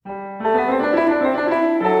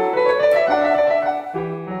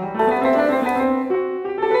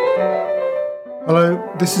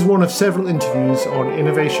This is one of several interviews on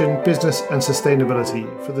innovation, business and sustainability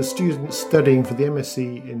for the students studying for the MSc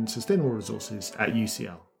in Sustainable Resources at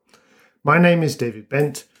UCL. My name is David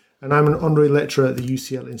Bent and I'm an honorary lecturer at the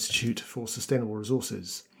UCL Institute for Sustainable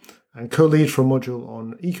Resources and co-lead for a module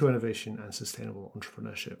on eco-innovation and sustainable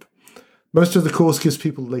entrepreneurship. Most of the course gives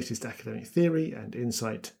people the latest academic theory and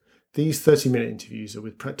insight. These 30-minute interviews are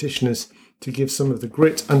with practitioners to give some of the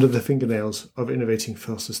grit under the fingernails of innovating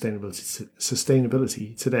for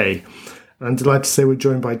sustainability today. And I'm delighted to say we're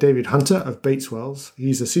joined by David Hunter of Bates Wells.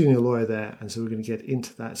 He's a senior lawyer there, and so we're going to get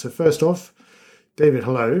into that. So first off, David,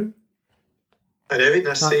 hello. Hi, David.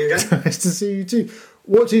 Nice to see you again. Nice to see you too.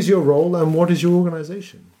 What is your role and what is your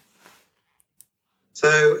organisation?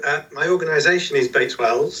 So my organisation is Bates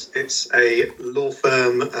Wells. It's a law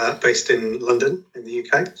firm based in London in the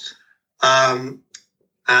UK.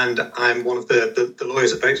 And I'm one of the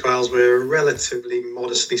lawyers at Bates Wells. We're a relatively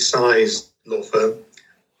modestly sized law firm.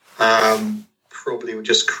 Probably we're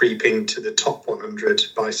just creeping to the top 100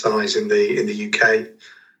 by size in the UK.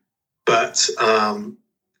 But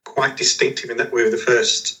quite distinctive in that we were the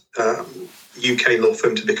first UK law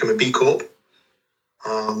firm to become a B Corp.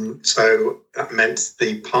 So that meant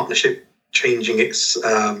the partnership changing its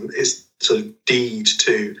sort of deed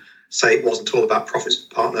to say it wasn't all about profits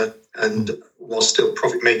per partner and was still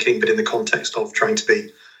profit making, but in the context of trying to be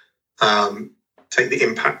take the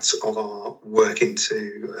impact of our work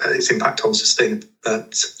into its impact on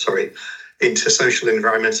into social and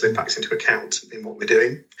environmental impacts into account in what we're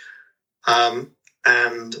doing.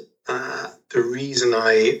 And the reason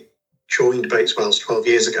I joined Bates Wells 12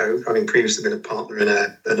 years ago, having previously been a partner in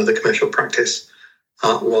another commercial practice,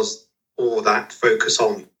 was all that focus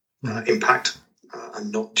on impact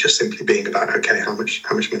and not just simply being about, okay, how much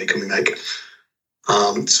money can we make?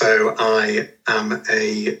 So I am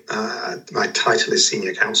my title is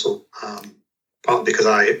senior counsel, partly because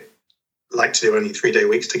I like to do only 3-day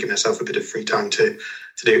weeks to give myself a bit of free time to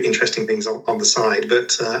do interesting things on the side.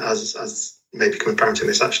 But as may become apparent in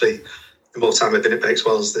this, actually, the more time I've been at Bates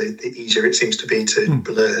Wells, the easier it seems to be to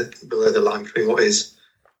blur the line between what is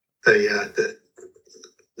the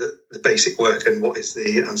basic work and what is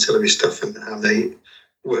the ancillary stuff and how they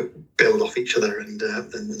build off each other and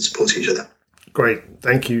support each other. Great,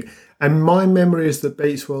 thank you. And my memory is that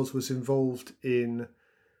Bates Wells was involved in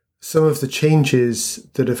some of the changes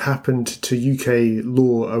that have happened to UK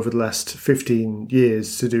law over the last 15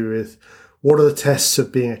 years to do with what are the tests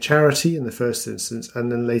of being a charity in the first instance, and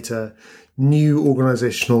then later new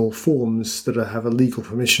organisational forms that have a legal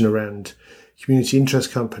permission around community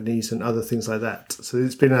interest companies and other things like that. So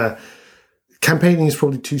it's been campaigning is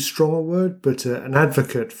probably too strong a word, but an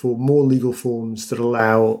advocate for more legal forms that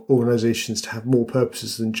allow organisations to have more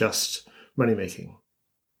purposes than just money making.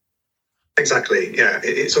 Exactly, yeah.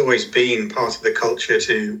 It's always been part of the culture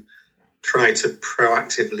to try to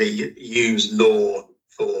proactively use law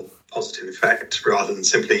for positive effect rather than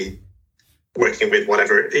simply working with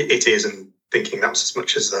whatever it is and thinking that's as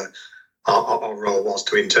much as our role was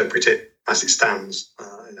to interpret it as it stands.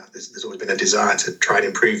 There's always been a desire to try and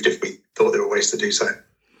improve it if we thought there were ways to do so.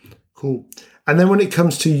 Cool. And then when it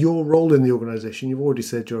comes to your role in the organisation, you've already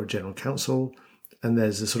said you're a general counsel, and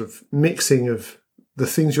there's a sort of mixing of the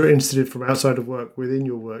things you're interested in from outside of work within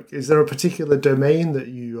your work. Is there a particular domain that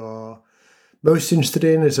you are most interested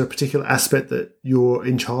in? Is there a particular aspect that you're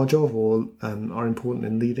in charge of or are important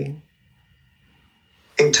in leading?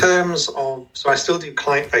 In terms of, so I still do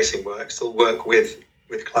client-facing work, still work with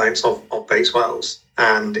clients of Bates Wells,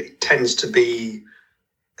 and it tends to be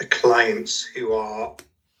the clients who are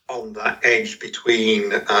on that edge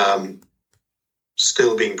between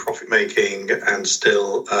still being profit-making and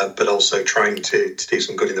still, but also trying to do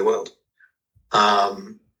some good in the world.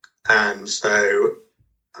 And so,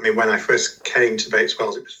 I mean, when I first came to Bates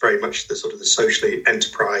Wells, it was very much the sort of the socially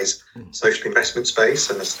enterprise, social investment space,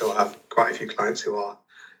 and I still have quite a few clients who are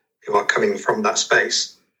coming from that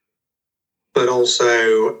space, but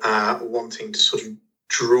also wanting to sort of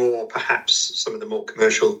draw perhaps some of the more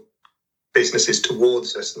commercial businesses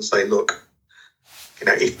towards us and say, look,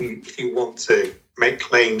 if you want to make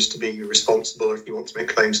claims to be responsible, or if you want to make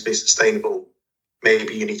claims to be sustainable,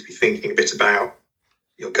 maybe you need to be thinking a bit about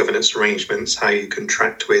your governance arrangements, how you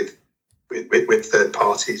contract with third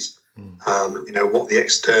parties, what the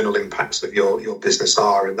external impacts of your business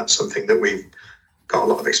are, and that's something that we've got a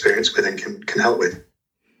lot of experience with and can help with.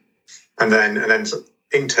 And then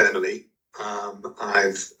internally,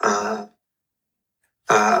 I've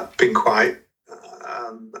been quite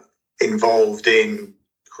involved in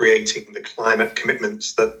creating the climate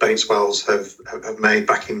commitments that Bates Wells have made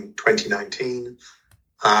back in 2019.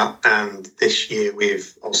 And this year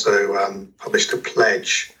we've also published a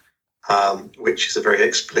pledge, which is a very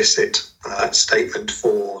explicit statement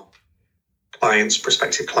for clients,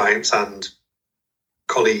 prospective clients, and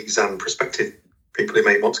colleagues and prospective people who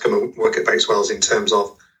may want to come and work at Bates Wells in terms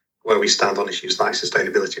of where we stand on issues like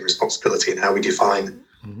sustainability and responsibility and how we define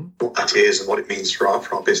what that is and what it means for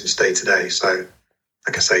our business day to day. So,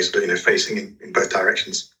 like I say, sort of, facing in both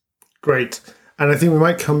directions. Great. And I think we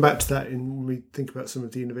might come back to that when we think about some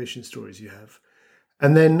of the innovation stories you have.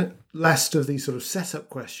 And then last of these sort of setup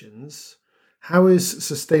questions, how is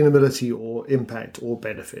sustainability or impact or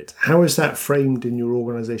benefit? How is that framed in your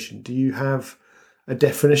organization? Do you have a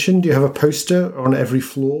definition? Do you have a poster on every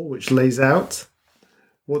floor which lays out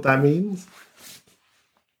what that means?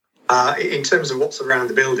 In terms of what's around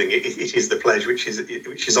the building, it is the pledge, which is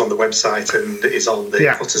on the website and is on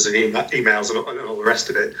the footers and emails and all the rest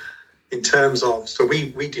of it. In terms of, so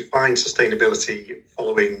we define sustainability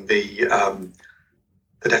following the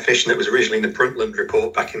definition that was originally in the Brundtland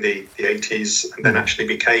report back in the 80s, and then actually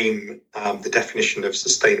became the definition of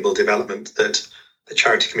sustainable development that the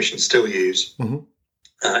Charity Commission still use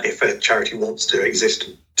if a charity wants to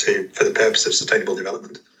exist for the purpose of sustainable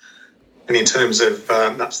development. And in terms of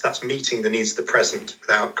that's meeting the needs of the present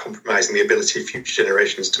without compromising the ability of future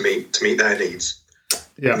generations to meet their needs.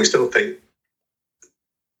 Yeah, and we still think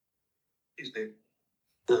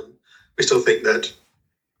that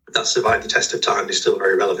survived the test of time is still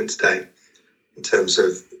very relevant today in terms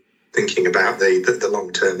of thinking about the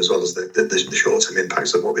long term as well as the short term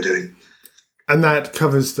impacts of what we're doing. And that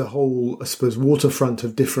covers the whole, I suppose, waterfront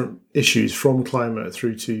of different issues from climate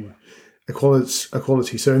through to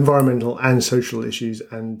equality, so environmental and social issues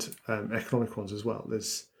and economic ones as well.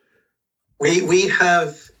 We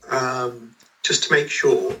have, just to make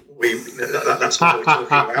sure, that's what we're talking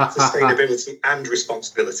about, sustainability and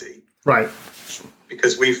responsibility. Right.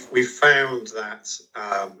 Because we've found that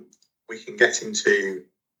we can get into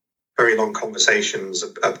very long conversations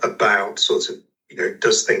about sort of,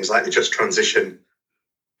 does things like the just transition,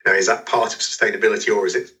 is that part of sustainability or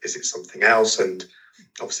is it something else? And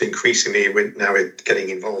obviously, increasingly, we're getting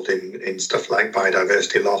involved in stuff like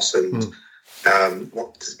biodiversity loss and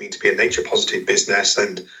what does it mean to be a nature-positive business.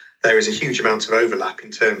 And there is a huge amount of overlap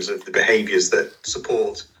in terms of the behaviours that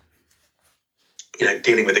support,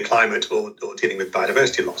 dealing with the climate or dealing with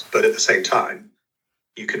biodiversity loss. But at the same time,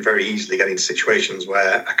 you can very easily get into situations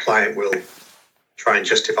where a client will try and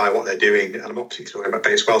justify what they're doing. And I'm not particularly talking about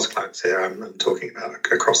Bates Wells clients here. I'm talking about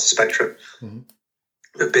across the spectrum.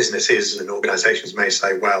 That businesses and organisations may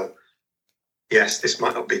say, well, yes, this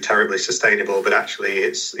might not be terribly sustainable, but actually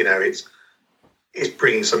it's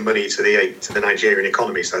bringing some money to the Nigerian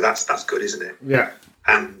economy, so that's good, isn't it? Yeah.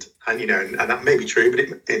 And that may be true, but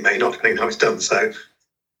it may not, depending on how it's done. So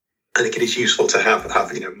I think it is useful to have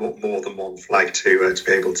more than one flag to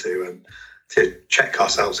be able to check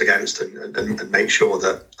ourselves against and make sure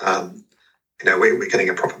that we're getting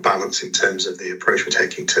a proper balance in terms of the approach we're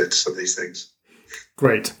taking to some of these things.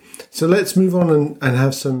 Great. So let's move on and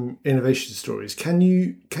have some innovation stories. Can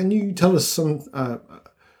you tell us some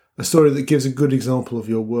a story that gives a good example of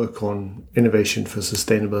your work on innovation for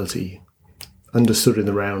sustainability, understood in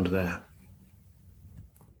the round there?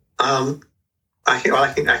 I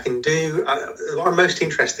think I can do what I'm most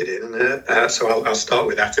interested in, so I'll start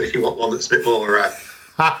with that. And if you want one that's a bit more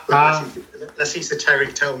less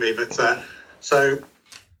esoteric, tell me. But so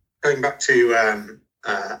going back to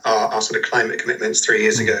our sort of climate commitments 3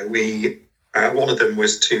 years ago, we one of them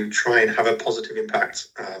was to try and have a positive impact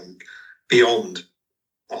beyond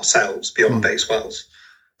ourselves, beyond Bates Wells.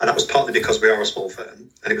 And that was partly because we are a small firm,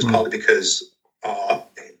 and it was partly because our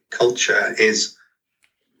culture is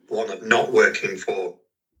one of not working for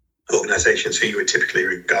organisations who you would typically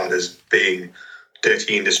regard as being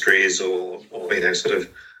dirty industries or sort of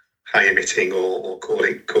high emitting or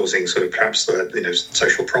causing sort of perhaps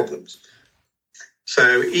social problems.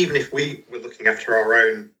 So even if we were looking after our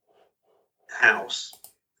own house,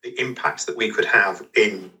 the impact that we could have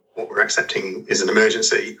in what we're accepting is an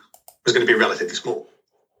emergency was going to be relatively small.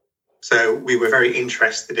 So we were very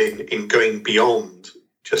interested in going beyond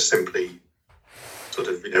just simply sort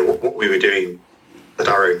of, what we were doing at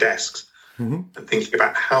our own desks and thinking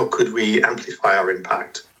about how could we amplify our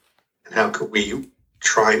impact and how could we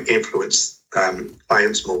try and influence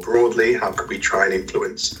clients more broadly, how could we try and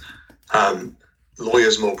influence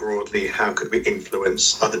lawyers more broadly, how could we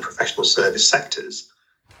influence other professional service sectors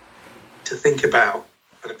to think about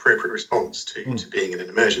an appropriate response to being in an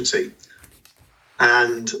emergency.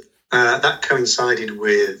 And that coincided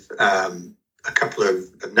with a couple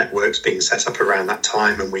of networks being set up around that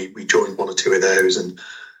time, and we joined one or two of those, and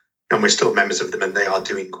and we're still members of them, and they are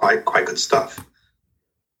doing quite good stuff.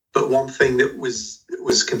 But one thing that was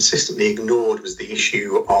consistently ignored was the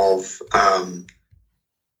issue of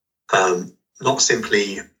not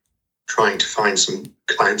simply trying to find some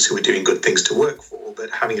clients who are doing good things to work for, but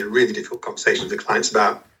having a really difficult conversation with the clients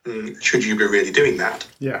about should you be really doing that?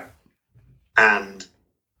 Yeah. And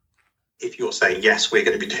if you're saying yes, we're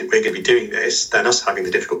going to be doing this, then us having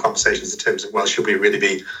the difficult conversations in terms of, well, should we really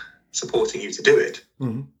be supporting you to do it?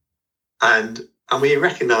 Mm-hmm. And we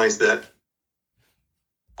recognise that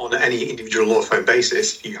on any individual law firm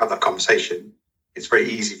basis, if you have that conversation, it's very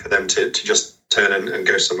easy for them to just turn and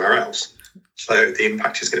go somewhere else. So the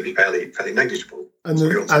impact is going to be fairly negligible. And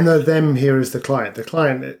the them here is the client. The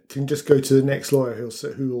client can just go to the next lawyer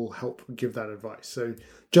who will help give that advice. So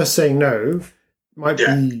just saying no might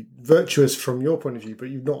be virtuous from your point of view, but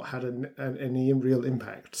you've not had any real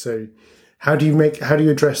impact. So how do you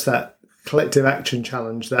address that collective action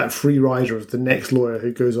challenge, that free rider of the next lawyer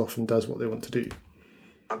who goes off and does what they want to do?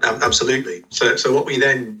 Absolutely. So what we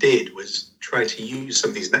then did was try to use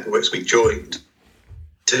some of these networks we joined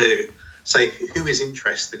to say who is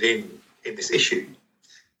interested in this issue.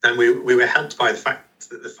 And we were helped by the fact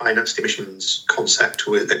that the financed emissions concept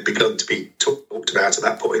had begun to be talked about at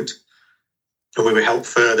that point. And we were helped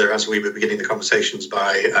further as we were beginning the conversations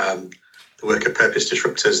by the work of purpose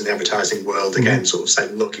disruptors in the advertising world, again, sort of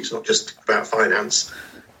saying, look, it's not just about finance.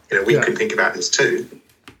 We can think about this too.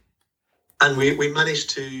 And we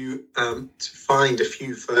managed to find a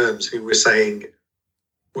few firms who were saying,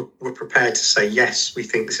 we're prepared to say, yes, we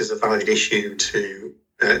think this is a valid issue to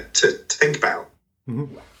think about.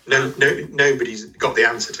 Mm-hmm. Nobody's got the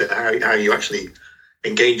answer to how you actually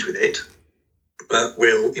engage with it. But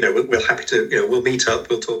we're happy to, we'll meet up,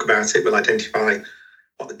 we'll talk about it, we'll identify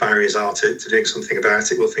what the barriers are to doing something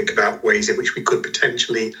about it. We'll think about ways in which we could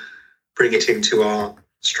potentially bring it into our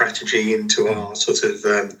strategy, into our sort of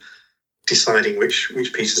deciding which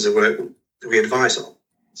pieces of work we advise on.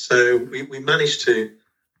 So we managed to,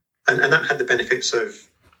 and that had the benefits of,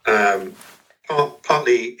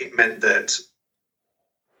 partly it meant that,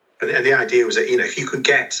 and the idea was that, if you could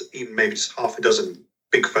get even maybe just half a dozen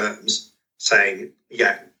big firms saying,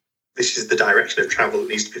 yeah, this is the direction of travel that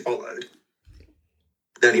needs to be followed,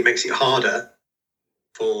 then it makes it harder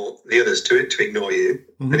for the others to ignore you.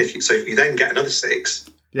 Mm-hmm. And if you then get another 6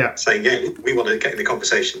 saying, yeah, we want to get in the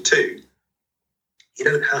conversation too, you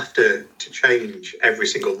don't have to change every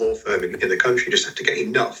single law firm in the country. You just have to get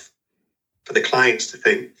enough for the clients to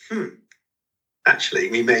think, actually,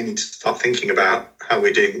 we may need to start thinking about how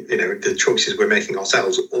we're doing, the choices we're making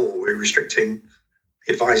ourselves, or we're restricting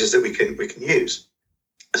advisors that we can use.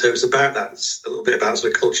 So it was about that, a little bit about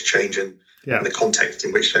sort of culture change and the context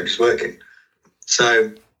in which everybody's working.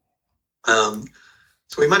 So,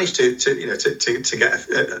 so we managed to get a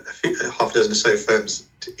half a dozen or so firms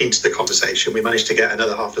into the conversation. We managed to get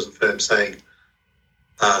another half dozen firms saying,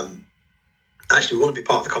 actually, we want to be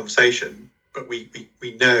part of the conversation, but we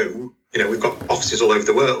know, we've got offices all over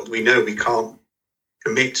the world. We know we can't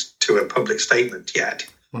commit to a public statement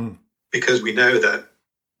yet because we know that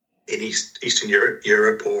in Eastern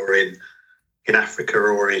Europe or in Africa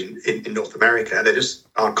or in North America,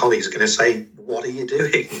 our colleagues are going to say, what are you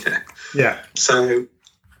doing? Yeah. So,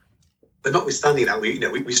 but notwithstanding that,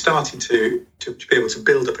 we started to be able to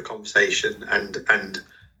build up a conversation and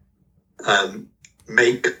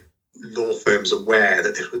make law firms aware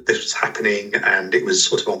that this was happening and it was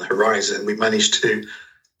sort of on the horizon. We managed to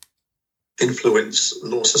influence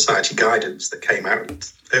Law Society guidance that came out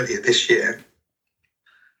earlier this year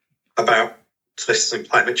about solicitors and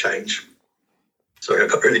climate change. Sorry,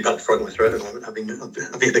 I've got really bad frog in my throat at the moment, having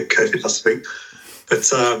the COVID last week. But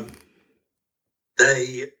so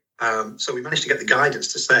we managed to get the guidance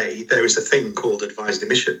to say there is a thing called advised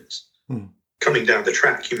emissions. Coming down the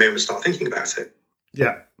track, you may want to start thinking about it.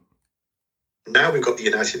 Yeah. Now we've got the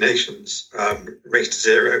United Nations Race to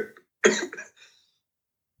Zero.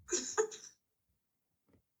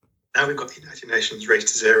 Now we've got the United Nations Race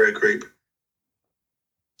to Zero group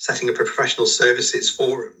setting up a professional services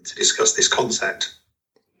forum to discuss this concept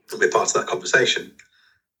and be part of that conversation.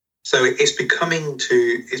 So it's beginning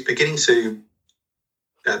to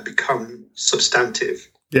become substantive.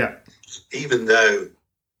 Yeah. Even though,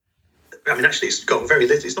 actually, it's got very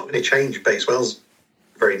little. It's not going to change Bates Wells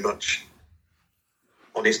very much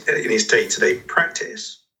in his day-to-day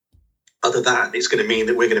practice. Other than that, it's going to mean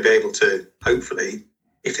that we're going to be able to, hopefully,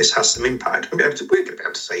 if this has some impact, we're going to be able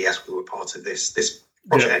to say, yes, we were part of this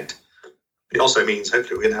project. Yeah. But it also means,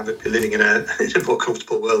 hopefully, we're going to be living in a more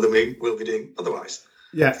comfortable world than we will be doing otherwise.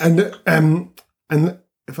 Yeah, and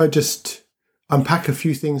if I just unpack a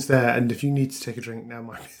few things there, and if you need to take a drink, now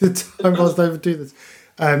might be the time whilst I do this.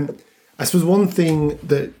 I suppose one thing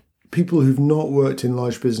that people who've not worked in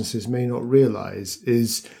large businesses may not realise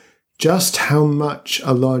is just how much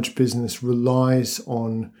a large business relies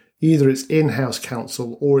on either its in-house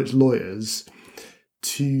counsel or its lawyers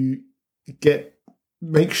to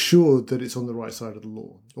make sure that it's on the right side of the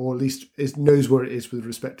law, or at least it knows where it is with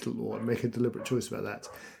respect to the law, and make a deliberate choice about that.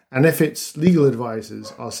 And if its legal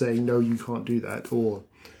advisors are saying, no, you can't do that, or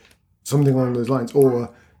something along those lines,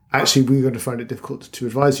 or actually we're going to find it difficult to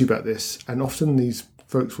advise you about this, and often these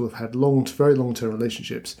folks will have had very long-term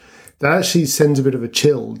relationships, that actually sends a bit of a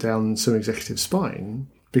chill down some executive spine,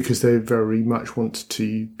 because they very much want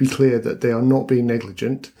to be clear that they are not being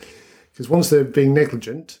negligent. Because once they're being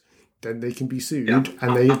negligent, then they can be sued,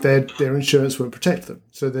 and their insurance won't protect them.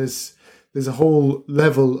 So there's a whole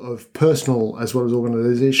level of personal as well as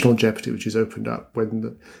organisational jeopardy which is opened up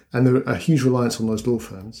and there are a huge reliance on those law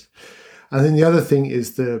firms. And then the other thing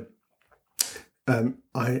is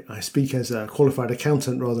I speak as a qualified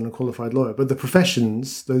accountant rather than a qualified lawyer, but the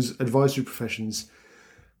professions, those advisory professions,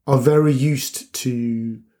 are very used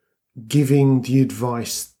to giving the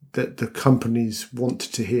advice that the companies want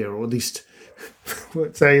to hear, or at least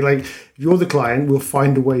say, like, if you're the client, we'll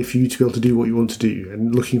find a way for you to be able to do what you want to do,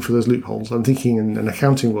 and looking for those loopholes. I'm thinking in an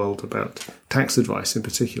accounting world about tax advice in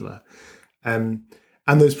particular. And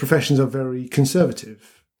those professions are very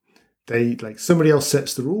conservative. They, like, somebody else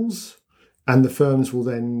sets the rules, and the firms will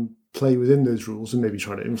then play within those rules and maybe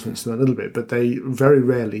try to influence them a little bit, but they very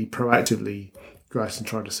rarely proactively go out and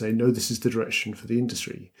try to say, no, this is the direction for the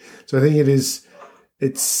industry. So I think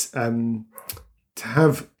it's to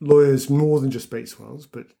have lawyers more than just Bates Wells,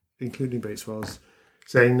 but including Bates Wells,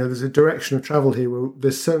 saying, no, there's a direction of travel here where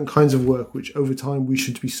there's certain kinds of work which over time we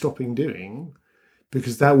should be stopping doing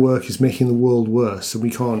because that work is making the world worse,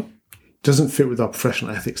 and doesn't fit with our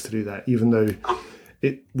professional ethics to do that, even though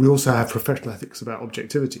we also have professional ethics about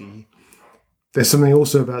objectivity. There's something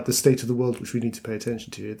also about the state of the world which we need to pay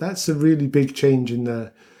attention to. That's a really big change in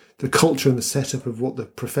the culture and the setup of what the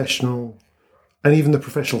professional, and even the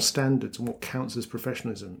professional standards, and what counts as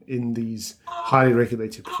professionalism in these highly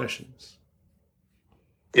regulated professions.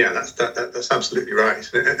 Yeah, that's absolutely right.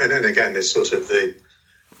 And then again, there's sort of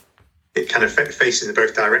it kind of faces in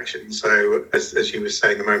both directions. So as you were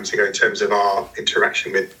saying a moment ago, in terms of our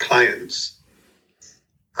interaction with clients,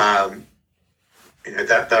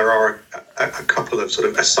 that there are a couple of sort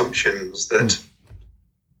of assumptions that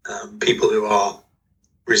people who are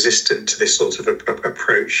resistant to this sort of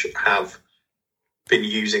approach have been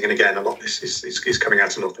using. And again, a lot of this is coming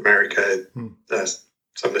out of North America.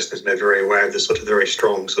 Some listeners may be very aware of the sort of very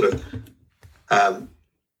strong sort of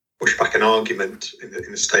pushback and argument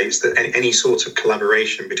in the States that any sort of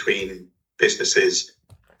collaboration between businesses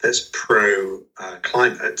that's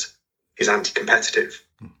pro-climate is anti-competitive,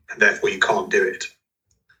 and therefore you can't do it.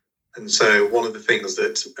 And so one of the things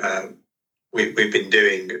that we've been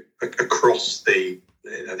doing across within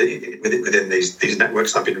these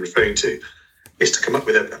networks I've been referring to is to come up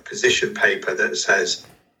with a position paper that says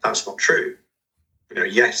that's not true.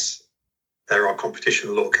 Yes, there are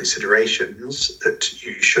competition law considerations that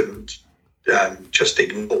you shouldn't just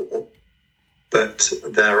ignore, but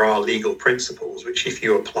there are legal principles which, if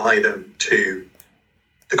you apply them to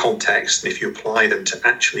the context and if you apply them to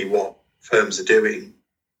actually what firms are doing,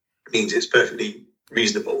 means it's perfectly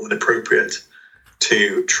reasonable and appropriate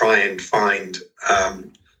to try and find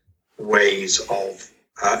ways of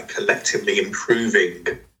collectively improving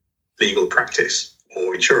legal practice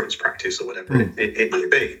or insurance practice or whatever it may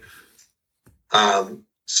be.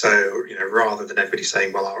 So, rather than everybody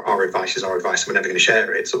saying, well, our advice is our advice and we're never going to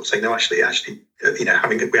share it, sort of saying, no, actually, we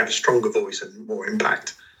have a stronger voice and more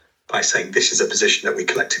impact by saying this is a position that we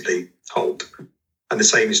collectively hold. And the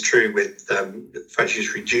same is true with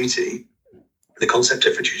fiduciary duty, the concept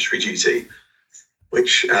of fiduciary duty,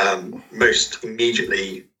 which most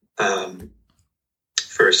immediately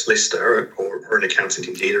for a solicitor or an accountant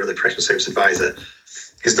indeed, or the professional service advisor,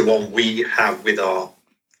 is the one we have with our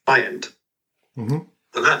client.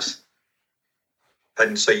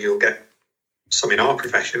 And so you'll get some in our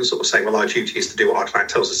profession sort of saying, well, our duty is to do what our client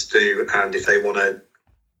tells us to do, and if they want to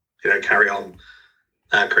carry on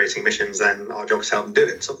creating missions, then our job is to help them do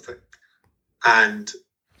it, sort of thing. And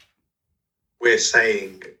we're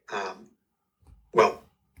saying, well,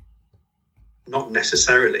 not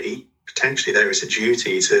necessarily. Potentially, there is a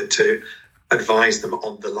duty to advise them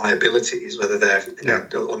on the liabilities, whether they're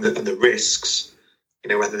on the risks,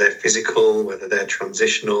 whether they're physical, whether they're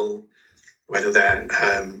transitional, whether they're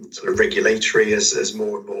sort of regulatory as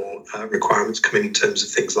more and more requirements come in terms of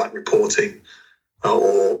things like reporting.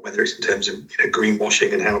 or whether it's in terms of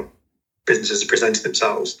greenwashing and how businesses are presenting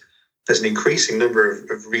themselves, there's an increasing number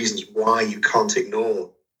of reasons why you can't ignore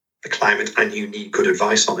the climate and you need good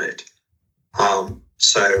advice on it.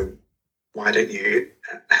 So why don't you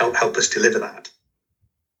help us deliver that?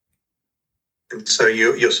 And so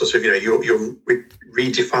you're sort of you're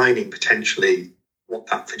redefining potentially what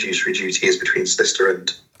that fiduciary duty is between solicitor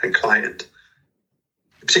and client.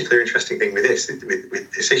 The particular interesting thing with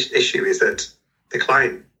this issue is that the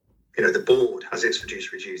client, the board has its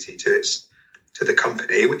fiduciary duty to the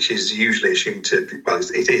company, which is usually assumed to be, well,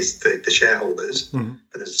 it is the shareholders, but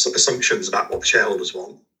there's assumptions about what the shareholders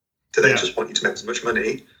want. Do they just want you to make as much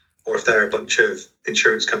money? Or if they're a bunch of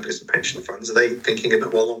insurance companies and pension funds, are they thinking a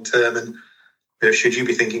bit more long term? And should you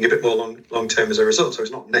be thinking a bit more long term as a result? So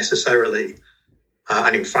it's not necessarily,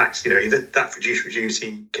 and in fact, that fiduciary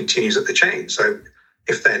duty continues up the chain. So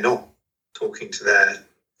if they're not talking to their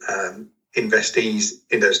investees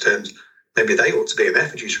in those terms, maybe they ought to be in their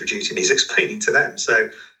fiduciary duty, and he's explaining to them. So,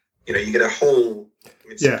 you get a whole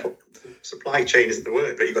supply chain isn't the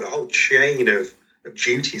word, but you've got a whole chain of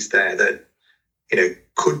duties there that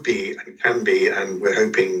could be and can be, and we're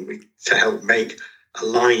hoping to help make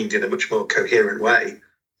aligned in a much more coherent way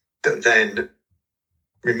that then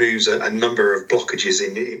removes a number of blockages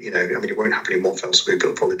in, it won't happen in one fell swoop,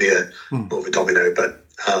 it'll probably be more of a domino, but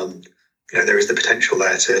there is the potential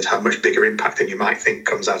there to have much bigger impact than you might think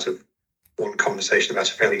comes out of one conversation about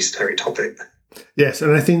a fairly esoteric topic. Yes,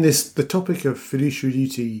 and I think the topic of fiduciary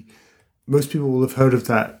duty, most people will have heard of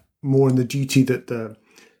that more in the duty that the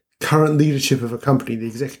current leadership of a company, the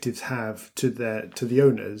executives, have to the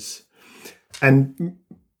owners. And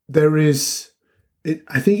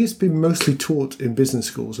I think it's been mostly taught in business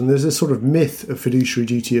schools, and there's a sort of myth of fiduciary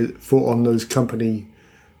duty on those company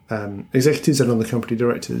executives and on the company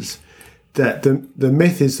directors, that the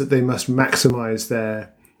myth is that they must maximize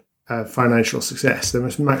their financial success. They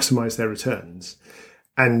must maximize their returns.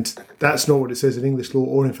 And that's not what it says in English law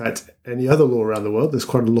or, in fact, any other law around the world. There's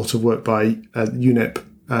quite a lot of work by UNEP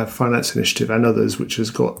Finance Initiative and others, which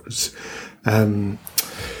has got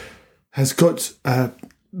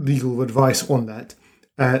legal advice on that.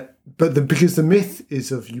 But because the myth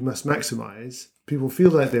is of you must maximize, people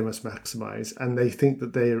feel that they must maximize, and they think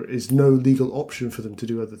that there is no legal option for them to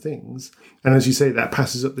do other things. And as you say, that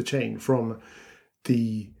passes up the chain from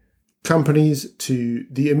the companies to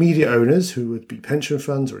the immediate owners, who would be pension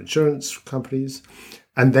funds or insurance companies,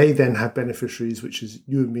 and they then have beneficiaries, which is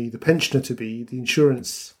you and me, the pensioner to be, the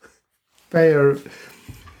insurance payer,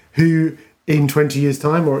 who in 20 years'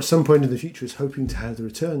 time or at some point in the future is hoping to have the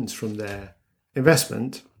returns from their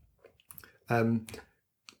investment.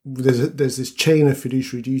 There's this chain of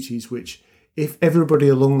fiduciary duties which, if everybody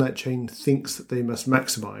along that chain thinks that they must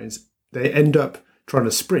maximise, they end up trying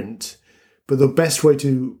to sprint. But the best way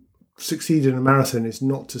to succeed in a marathon is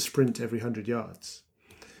not to sprint every 100 yards.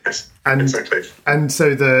 Yes, and, exactly. And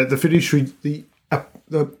so the fiduciary, the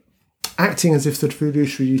acting as if the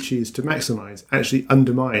fiduciary duty is to maximise actually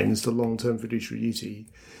undermines the long-term fiduciary duty.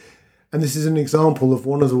 And this is an example of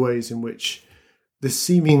one of the ways in which the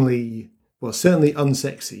seemingly, well, certainly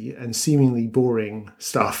unsexy and seemingly boring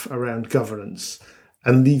stuff around governance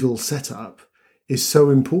and legal setup is so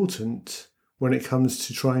important when it comes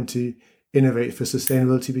to trying to innovate for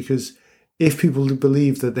sustainability, because if people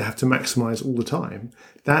believe that they have to maximise all the time,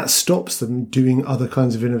 that stops them doing other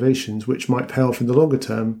kinds of innovations which might pay off in the longer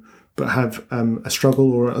term, but have a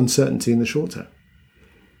struggle or uncertainty in the short term.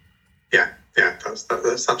 Yeah,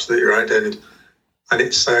 that's absolutely right, David. And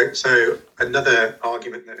it's so another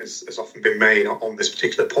argument that has often been made on this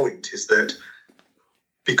particular point is that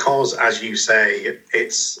because, as you say,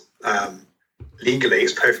 it's legally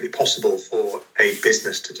it's perfectly possible for a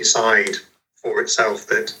business to decide for itself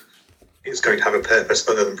that it's going to have a purpose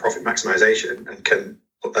other than profit maximisation and can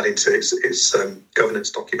put that into its governance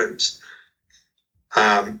documents.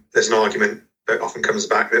 There's an argument that often comes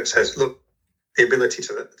back that says, look, the ability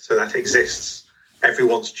to that exists.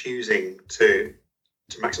 Everyone's choosing to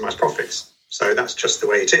maximise profits. So that's just the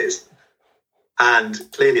way it is. And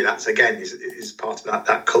clearly that's, again, is part of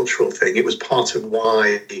that cultural thing. It was part of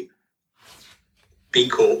why B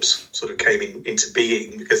Corps sort of came into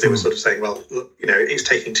being, because they were sort of saying, well, look, it's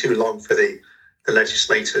taking too long for the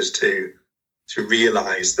legislators to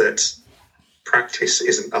realise that practice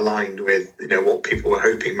isn't aligned with what people were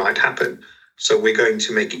hoping might happen. So we're going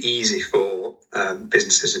to make it easy for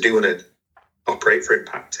businesses who do want to operate for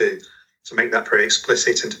impact to make that very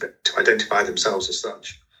explicit and to identify themselves as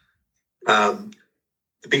such.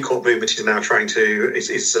 The B Corp movement is now trying to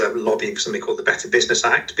is lobbying for something called the Better Business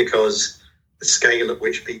Act, because the scale at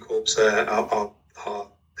which B Corps are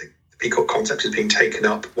the B Corp concept is being taken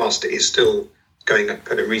up whilst it is still going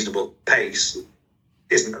up at a reasonable pace,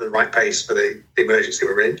 isn't at the right pace for the emergency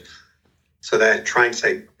we're in. So they're trying to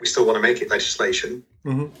say, we still want to make it legislation.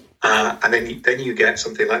 Mm-hmm. And then you get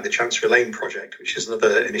something like the Chancery Lane Project, which is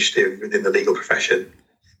another initiative within the legal profession,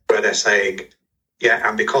 where they're saying, yeah,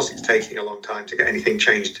 and because it's taking a long time to get anything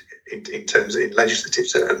changed in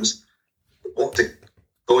legislative terms, what do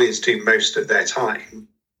lawyers do most of their time?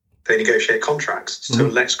 They negotiate contracts. So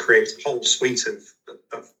let's create a whole suite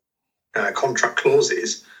of contract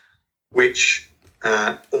clauses which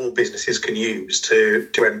all businesses can use to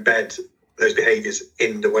embed those behaviours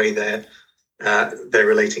in the way they're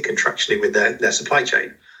relating contractually with their supply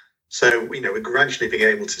chain. So, we're gradually being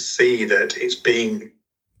able to see that it's being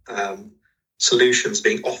solutions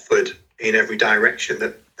being offered in every direction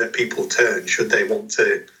that people turn should they want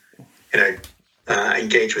to,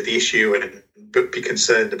 engage with the issue and be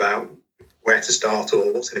concerned about where to start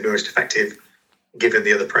or what's going to be most effective given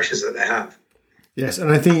the other pressures that they have. Yes,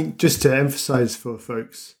 and I think just to emphasise for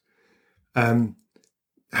folks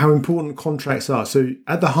how important contracts are. So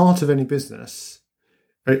at the heart of any business,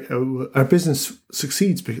 a business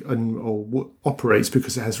succeeds or operates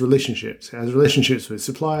because it has relationships. It has relationships with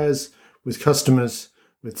suppliers, with customers,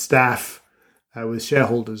 with staff, with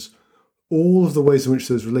shareholders. All of the ways in which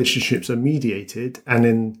those relationships are mediated,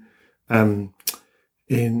 and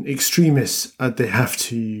in extremis, they have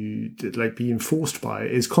to be enforced by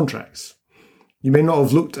is contracts. You may not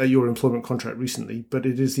have looked at your employment contract recently, but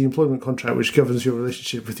it is the employment contract which governs your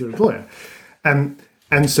relationship with your employer.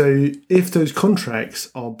 And so if those contracts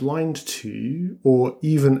are blind to or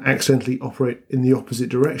even accidentally operate in the opposite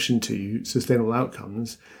direction to sustainable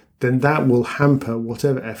outcomes, then that will hamper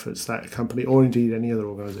whatever efforts that company or indeed any other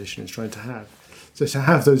organisation is trying to have. So to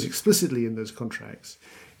have those explicitly in those contracts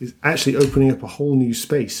is actually opening up a whole new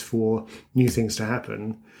space for new things to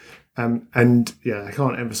happen. And I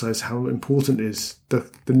can't emphasize how important it is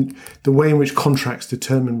the way in which contracts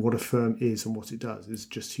determine what a firm is and what it does is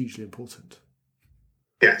just hugely important.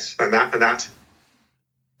 Yes, and that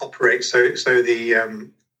operates. So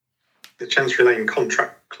the Chancery Lane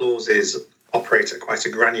contract clauses operate at quite a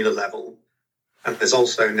granular level, and there's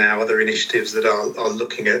also now other initiatives that are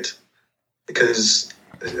looking at, because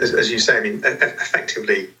as you say,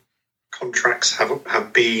 effectively contracts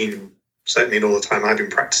have been, certainly in all the time I've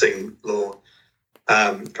been practicing law,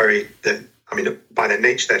 by their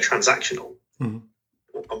nature, they're transactional. Mm-hmm.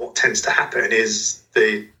 And what tends to happen is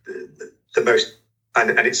the most,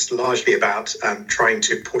 and it's largely about trying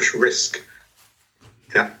to push risk.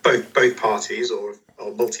 Both parties or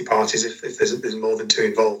multi-parties, if there's more than two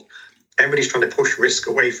involved, everybody's trying to push risk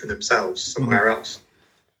away from themselves somewhere else.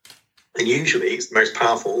 And usually it's the most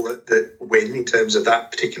powerful that win in terms of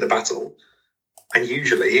that particular battle. And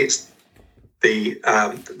usually it's the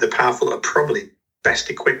powerful that are probably best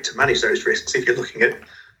equipped to manage those risks if you're looking at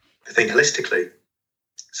the thing holistically.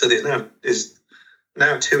 So there's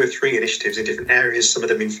now 2 or 3 initiatives in different areas, some of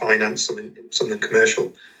them in finance, some of them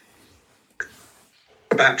commercial,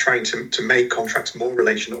 about trying to make contracts more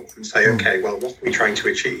relational and say, okay, well, what are we trying to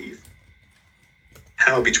achieve?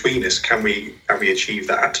 How between us can we achieve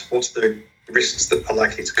that? What's the risks that are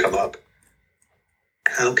likely to come up?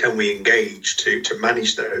 How can we engage to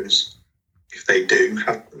manage those if they do,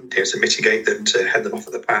 to mitigate them, to head them off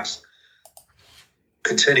at the pass,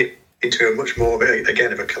 and turn it into a much more,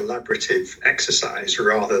 again, of a collaborative exercise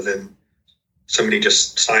rather than somebody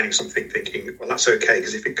just signing something thinking, well, that's okay,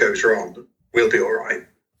 because if it goes wrong, we'll be all right.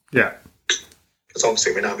 Yeah. Because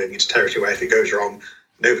obviously we're now moving into territory where if it goes wrong,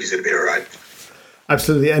 nobody's going to be all right.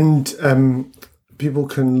 Absolutely. And people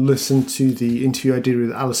can listen to the interview I did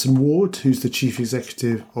with Alison Ward, who's the chief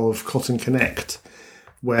executive of Cotton Connect,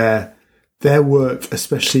 where their work,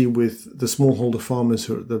 especially with the smallholder farmers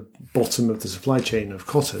who are at the bottom of the supply chain of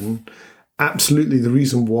cotton, absolutely the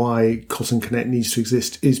reason why Cotton Connect needs to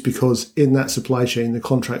exist is because in that supply chain, the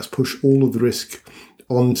contracts push all of the risk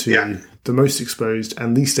onto the most exposed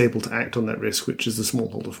and least able to act on that risk, which is the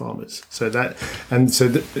smallholder farmers.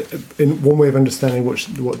 In one way of understanding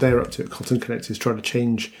what they're up to at Cotton Connect is trying to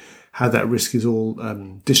change how that risk is all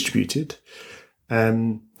distributed.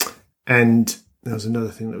 And there was another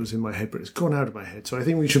thing that was in my head, but it's gone out of my head. So I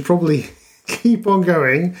think we should probably keep on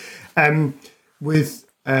going with,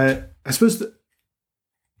 I suppose,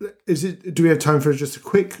 do we have time for just a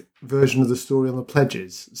quick version of the story on the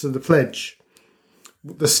pledges? So the pledge,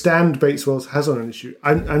 the stand Bates Wells has on an issue.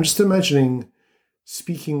 I'm just imagining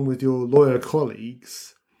speaking with your lawyer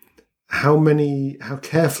colleagues, how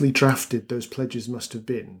carefully drafted those pledges must have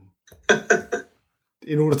been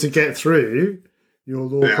in order to get through your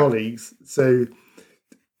law colleagues. So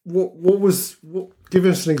give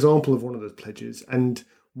us an example of one of those pledges and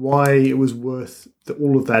why it was worth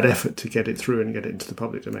all of that effort to get it through and get it into the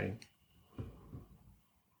public domain.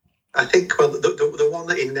 I think, well, the one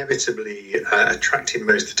that inevitably attracted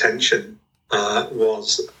most attention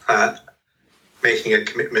was making a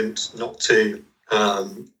commitment not to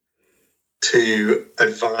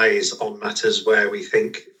advise on matters where we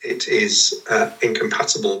think it is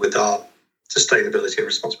incompatible with our sustainability and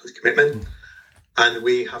responsibility commitment. And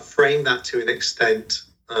we have framed that to an extent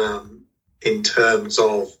in terms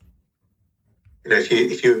of,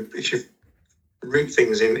 if you root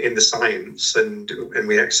things in the science and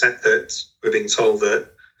we accept that we're being told that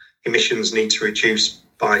emissions need to reduce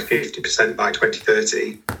by 50% by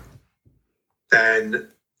 2030, then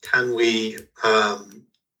can we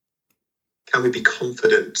be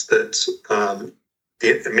confident that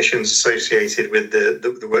the emissions associated with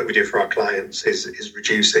the work we do for our clients is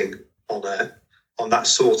reducing on that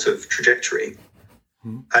sort of trajectory?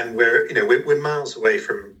 And we're miles away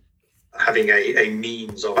from having a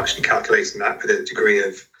means of actually calculating that with a degree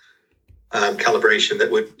of calibration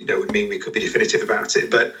that would mean we could be definitive about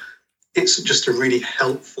it. But it's just a really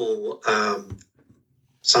helpful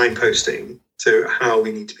signposting to how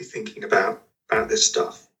we need to be thinking about this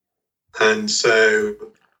stuff. And so,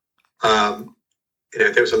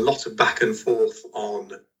 there was a lot of back and forth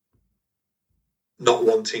on not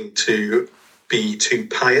wanting to be too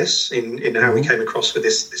pious in how we came across with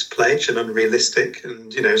this pledge and unrealistic,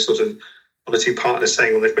 and sort of one or two partners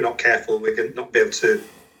saying, well, if we're not careful, we're going to not be able to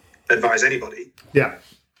advise anybody. Yeah.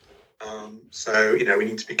 So we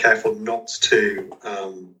need to be careful not to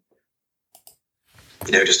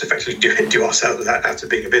just effectively do ourselves out of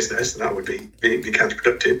being a business, and that would be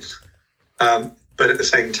counterproductive. But at the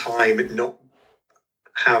same time, not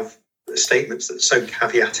have statements that are so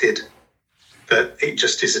caveated that it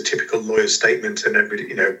just is a typical lawyer's statement, and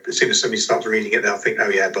everybody, as soon as somebody starts reading it, they'll think, oh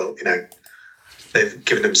yeah, but they've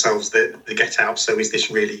given themselves the get out. So is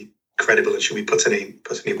this really credible, and should we put any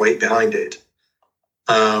weight behind it?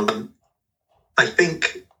 I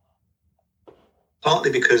think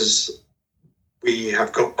partly because we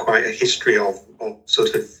have got quite a history of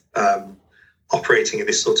sort of operating in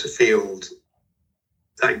this sort of field,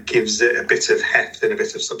 that gives it a bit of heft and a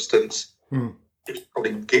bit of substance. It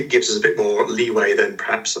probably gives us a bit more leeway than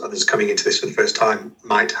perhaps others coming into this for the first time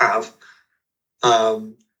might have.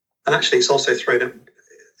 And actually, it's also thrown up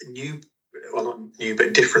not new,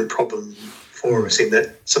 but different problem for us, in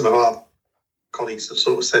that some of our colleagues have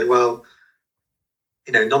sort of said, well,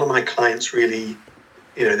 none of my clients really,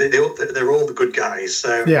 they're all the good guys.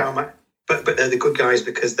 So, but they're the good guys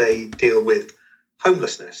because they deal with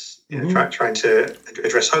homelessness, trying to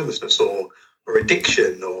address homelessness or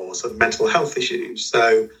addiction or some mental health issues.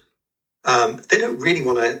 So they don't really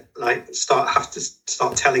want to have to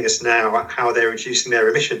start telling us now how they're reducing their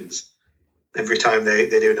emissions every time they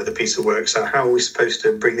do another piece of work. So how are we supposed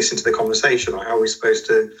to bring this into the conversation, or how are we supposed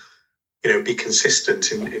to be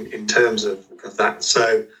consistent in terms of that?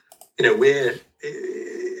 So we're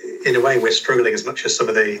in a way we're struggling as much as some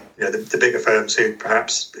of the bigger firms who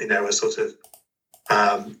perhaps are sort of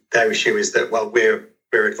their issue is that, well, we're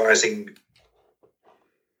advising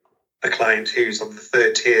a client who's on the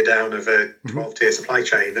third tier down of a 12-tier supply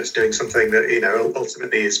chain that's doing something that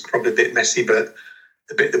ultimately is probably a bit messy, but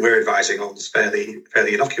the bit that we're advising on is fairly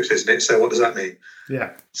innocuous, isn't it? So what does that mean?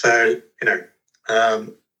 Yeah. So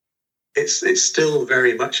it's still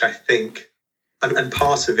very much, I think, and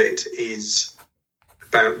part of it is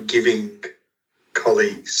about giving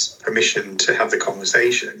colleagues permission to have the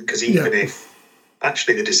conversation, because even if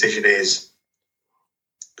actually the decision is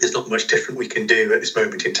there's not much different we can do at this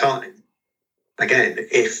moment in time, again,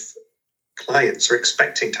 if clients are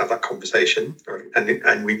expecting to have that conversation,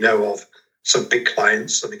 and we know of some big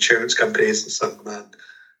clients, some insurance companies, and some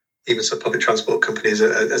even some public transport companies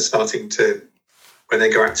are starting to, when they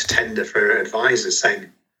go out to tender for advisors,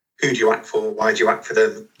 saying, who do you act for? Why do you act for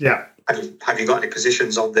them? Yeah. Have you got any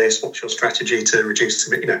positions on this? What's your strategy to reduce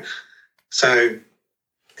them? So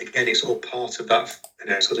again, it's all part of that,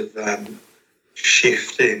 sort of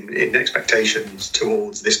shift in expectations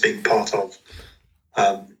towards this being part of,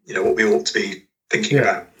 what we ought to be thinking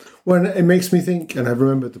about. Well, it makes me think, and I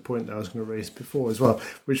remembered the point that I was going to raise before as well,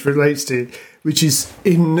 which is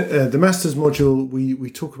in the Masters module, we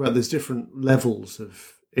talk about there's different levels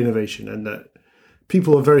of innovation, and that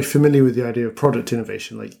people are very familiar with the idea of product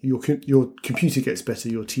innovation. Like your computer gets better,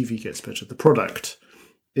 your TV gets better, the product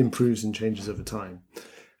improves and changes over time.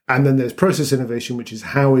 And then there's process innovation, which is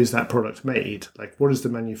how is that product made? Like what is the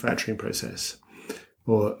manufacturing process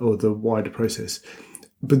or the wider process?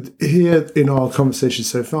 But here in our conversation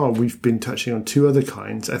so far, we've been touching on two other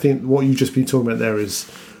kinds. I think what you've just been talking about there is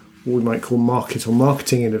what we might call market or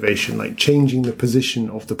marketing innovation, like changing the position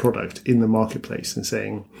of the product in the marketplace and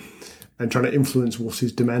trying to influence what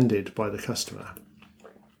is demanded by the customer.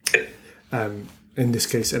 In this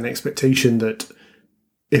case, an expectation that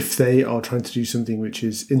if they are trying to do something which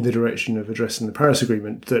is in the direction of addressing the Paris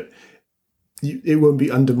Agreement, that it won't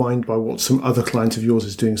be undermined by what some other client of yours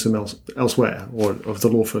is doing elsewhere, or of the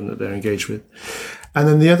law firm that they're engaged with. And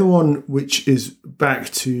then the other one, which is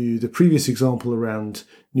back to the previous example around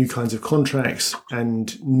new kinds of contracts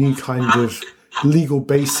and new kind of legal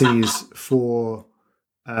bases for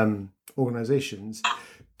organizations,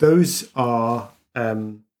 those are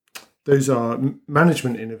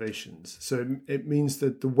management innovations. So it means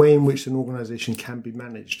that the way in which an organization can be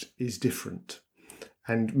managed is different.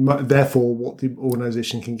 And therefore, what the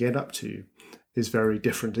organization can get up to is very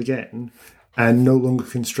different again, and no longer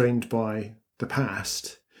constrained by the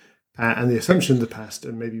past and the assumption of the past,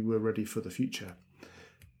 and maybe we're ready for the future.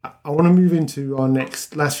 I want to move into our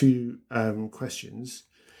last few questions.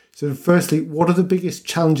 So firstly, what are the biggest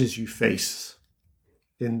challenges you face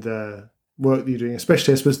in the work that you're doing,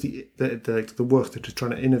 especially, I suppose, the work that you're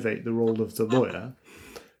trying to innovate the role of the lawyer?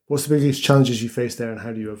 What's the biggest challenges you face there, and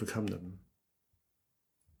how do you overcome them?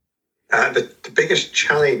 The biggest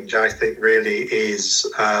challenge, I think, really is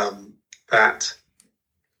that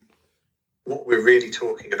what we're really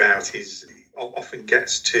talking about is often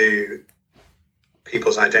gets to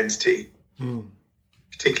people's identity,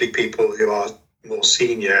 particularly people who are more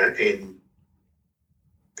senior in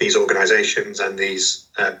these organisations and these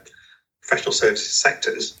professional services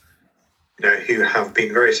sectors, who have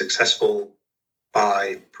been very successful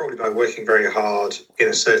probably by working very hard in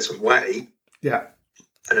a certain way. Yeah.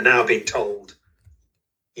 And are now being told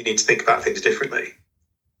you need to think about things differently.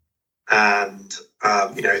 And,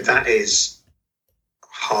 that is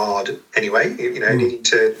hard anyway, needing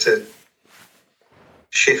to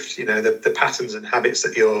shift, the patterns and habits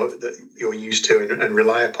that you're used to and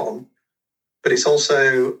rely upon. But it's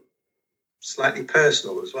also slightly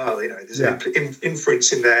personal as well. There's an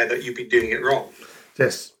inference in there that you've been doing it wrong.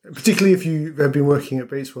 Yes, particularly if you have been working at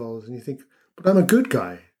Bates Wells and you think, but I'm a good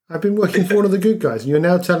guy. I've been working for one of the good guys, and you're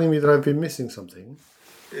now telling me that I've been missing something.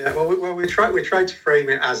 Yeah, well, we tried to frame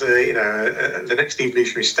it as the next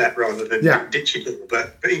evolutionary step rather than ditching it.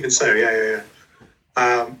 But even so,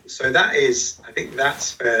 so that is, I think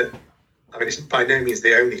that's. It's by no means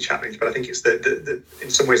the only challenge, but I think it's the in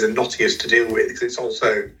some ways the knottiest to deal with, because it's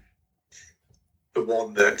also the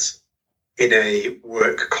one that, in a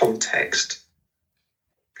work context,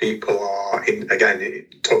 people are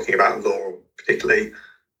talking about law particularly,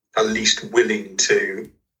 are least willing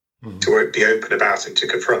to be open about and to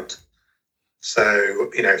confront.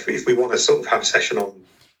 So, if we want to sort of have a session on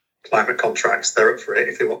climate contracts, they're up for it.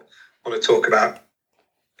 If they want to talk about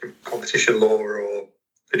competition law or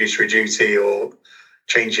fiduciary duty or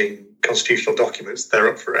changing constitutional documents, they're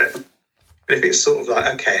up for it. But if it's sort of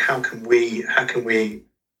like, okay, how can we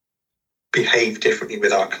behave differently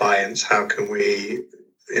with our clients? How can we,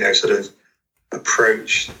 sort of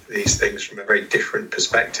approach these things from a very different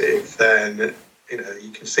perspective, then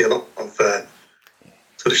you can see a lot of sort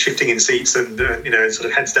of shifting in seats and sort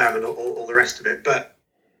of heads down and all the rest of it. But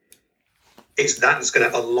it's that's going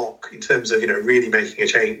to unlock, in terms of really making a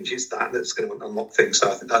change. It's that's going to unlock things. So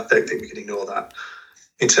I don't think we can ignore that.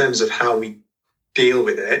 In terms of how we deal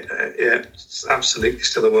with it, it's absolutely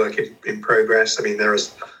still a work in progress. I mean, there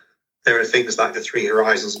are things like the Three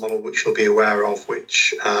Horizons model, which you'll be aware of,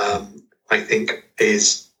 which I think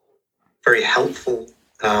is very helpful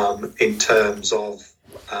in terms of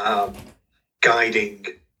guiding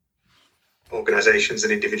organisations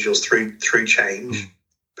and individuals through change.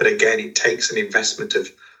 But again, it takes an investment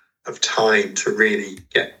of time to really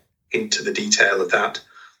get into the detail of that.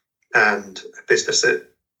 And a business that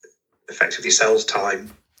effectively sells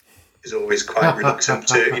time is always quite reluctant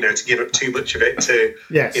to give up too much of it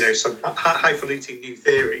to some highfalutin new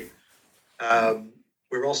theory.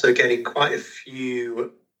 We're also getting quite a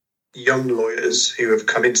few young lawyers who have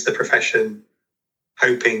come into the profession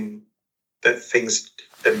hoping that things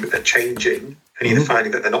are changing, and either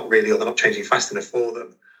finding that they're not really, or they're not changing fast enough for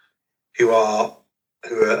them, who are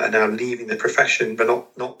now leaving the profession, but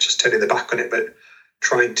not just turning their back on it, but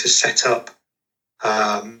trying to set up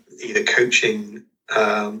either coaching,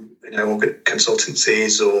 or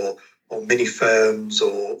consultancies or mini firms,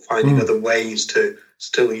 or finding other ways to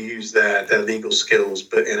still use their legal skills,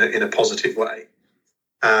 but in a positive way.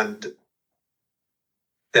 And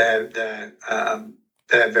their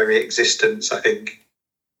very existence, I think,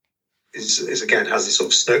 is again has this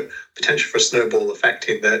sort of potential for a snowball effect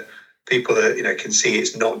in that people are, can see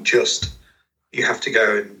it's not just you have to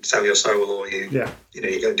go and sell your soul or you go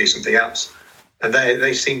and do something else, and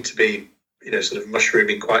they seem to be sort of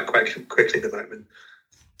mushrooming quite quickly at the moment.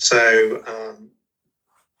 So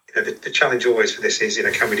the challenge always for this is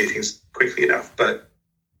can we do things quickly enough? But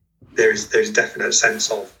there's definite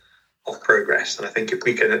sense of progress, and I think if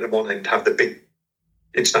we can at the one end have the big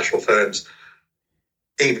international firms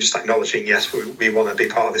even just acknowledging yes we want to be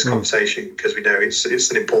part of this conversation because we know it's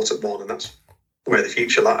an important one and that's where the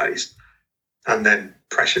future lies, and then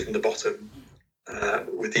pressure from the bottom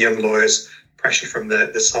with the young lawyers, pressure from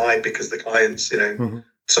the side because the clients to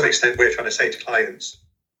some extent we're trying to say to clients,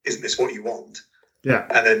 isn't this what you want? Yeah.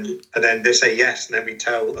 And then they say yes, and then we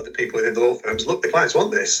tell other people within the law firms, look, the clients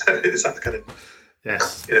want this. It's that kind of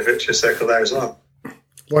virtuous circle there as well.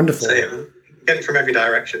 Wonderful. So get it from every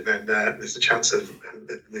direction, then there's a chance of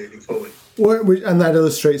moving forward. And that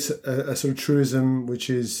illustrates a sort of truism,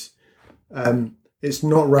 which is it's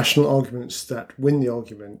not rational arguments that win the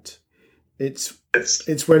argument. It's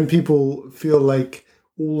when people feel like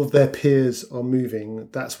all of their peers are moving,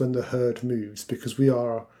 that's when the herd moves, because we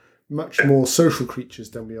are much more social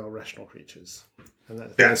creatures than we are rational creatures. And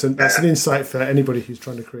that's an insight for anybody who's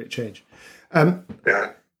trying to create change.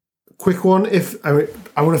 Quick one.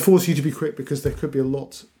 I want to force you to be quick because there could be a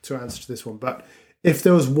lot to answer to this one. But if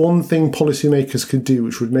there was one thing policymakers could do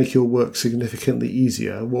which would make your work significantly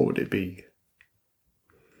easier, what would it be?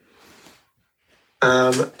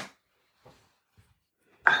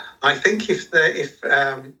 I think if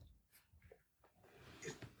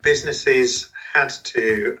businesses had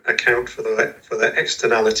to account for the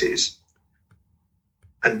externalities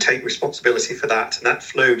and take responsibility for that, and that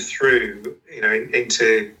flowed through,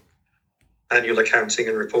 into annual accounting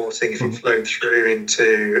and reporting. If it flowed through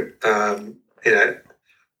into,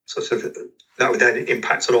 sort of that would then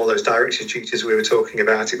impact on all those directors' duties we were talking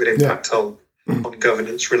about. It would impact on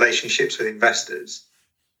governance, relationships with investors.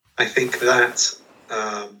 I think that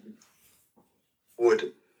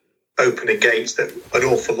would open a gate that an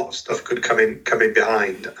awful lot of stuff could come in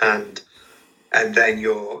behind, and then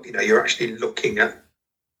you're actually looking at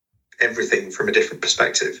everything from a different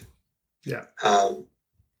perspective. Yeah.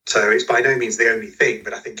 So it's by no means the only thing,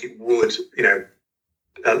 but I think it would,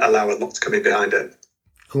 allow a lot to come in behind it.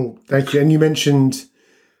 Cool, thank you. And you mentioned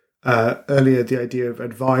earlier the idea of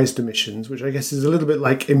advised emissions, which I guess is a little bit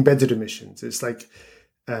like embedded emissions. It's like,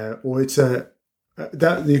 or it's that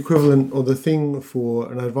the equivalent or the thing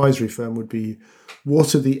for an advisory firm would be,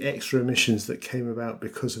 what are the extra emissions that came about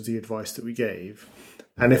because of the advice that we gave?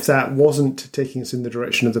 And if that wasn't taking us in the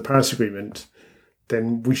direction of the Paris Agreement,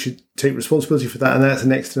 then we should take responsibility for that. And that's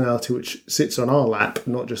an externality which sits on our lap,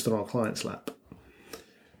 not just on our client's lap.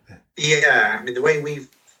 Yeah, I mean,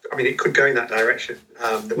 it could go in that direction.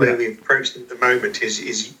 The way we've approached it at the moment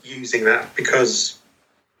is using that because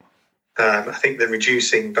I think the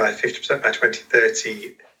reducing by 50% by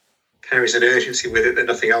 2030 carries an urgency with it that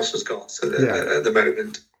nothing else has got at the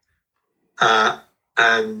moment.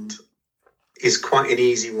 And is quite an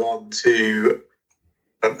easy one to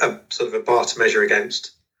a sort of a bar to measure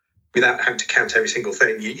against without having to count every single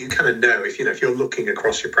thing. You kind of know if you're looking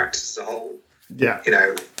across your practice as a whole. Yeah.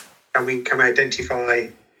 Can we identify,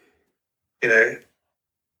 if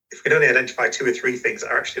we can only identify 2 or 3 things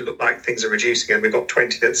that actually look like things are reducing, and we've got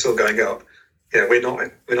 20 that's still going up, we're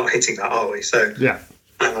not hitting that, are we? So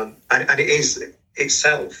and it is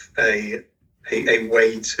itself a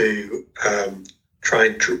way to try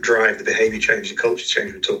and drive the behaviour change and culture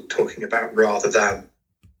change we're talking about, rather than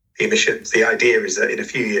the emissions. The idea is that in a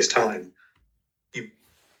few years' time,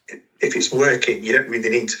 if it's working, you don't really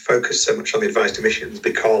need to focus so much on the advised emissions,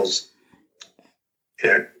 because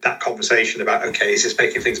that conversation about, okay, is this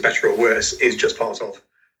making things better or worse, is just part of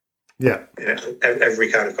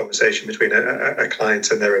every kind of conversation between a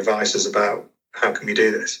client and their advisors about how can we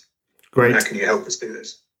do this? Great. How can you help us do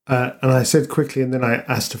this? And I said quickly, and then I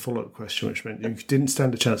asked a follow-up question, which meant you didn't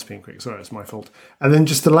stand a chance of being quick. Sorry, it's my fault. And then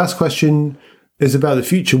just the last question is about the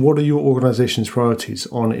future. What are your organisation's priorities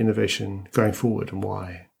on innovation going forward, and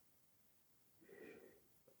why?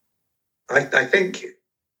 I think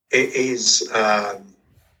it is that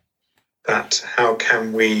how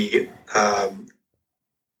can we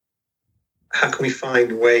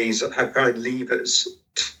find ways, how can we find levers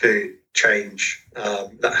to change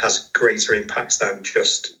that has greater impacts than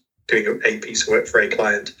just doing a piece of work for a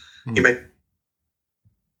client. You may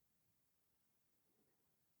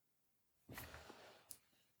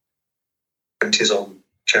is on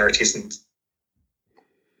charities and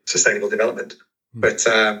sustainable development, but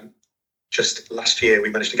just last year we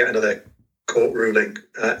managed to get another court ruling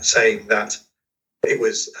saying that it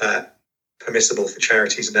was permissible for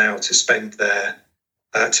charities now to spend their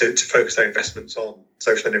to focus their investments on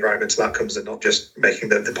social and environmental outcomes and not just making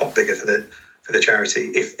the pot bigger for the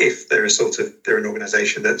charity. If they're they're an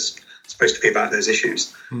organisation that's supposed to be about those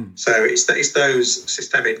issues. So it's those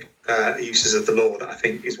systemic uses of the law that I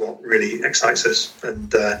think is what really excites us,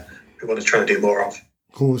 and we want to try and do more of.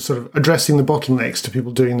 Cool. Sort of addressing the bottlenecks to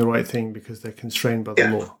people doing the right thing because they're constrained by the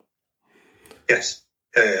law. Yes.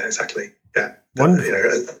 Yeah, exactly. Yeah.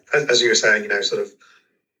 Wonderful. As you were saying, sort of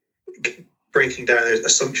breaking down those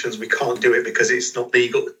assumptions, we can't do it because it's not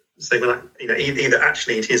legal. So either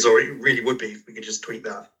actually it is or it really would be if we could just tweak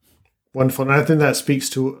that. Wonderful. And I think that speaks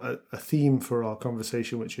to a theme for our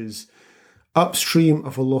conversation, which is upstream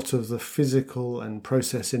of a lot of the physical and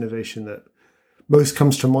process innovation that most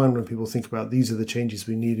comes to mind when people think about these are the changes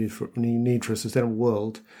we need for a sustainable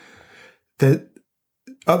world. That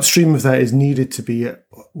upstream of that is needed to be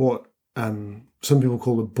what some people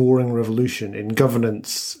call a boring revolution in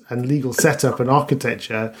governance and legal setup and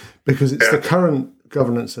architecture, because it's the current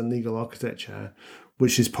governance and legal architecture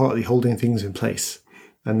which is partly holding things in place.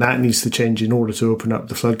 And that needs to change in order to open up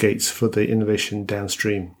the floodgates for the innovation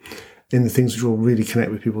downstream in the things which will really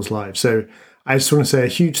connect with people's lives. So I just want to say a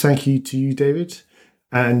huge thank you to you, David,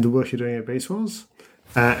 and the work you're doing at Basewells.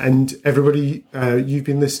 And everybody, you've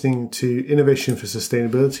been listening to Innovation for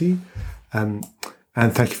Sustainability. And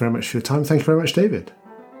thank you very much for your time. Thank you very much, David.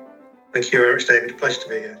 Thank you very much, David. Pleasure to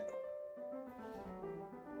be here.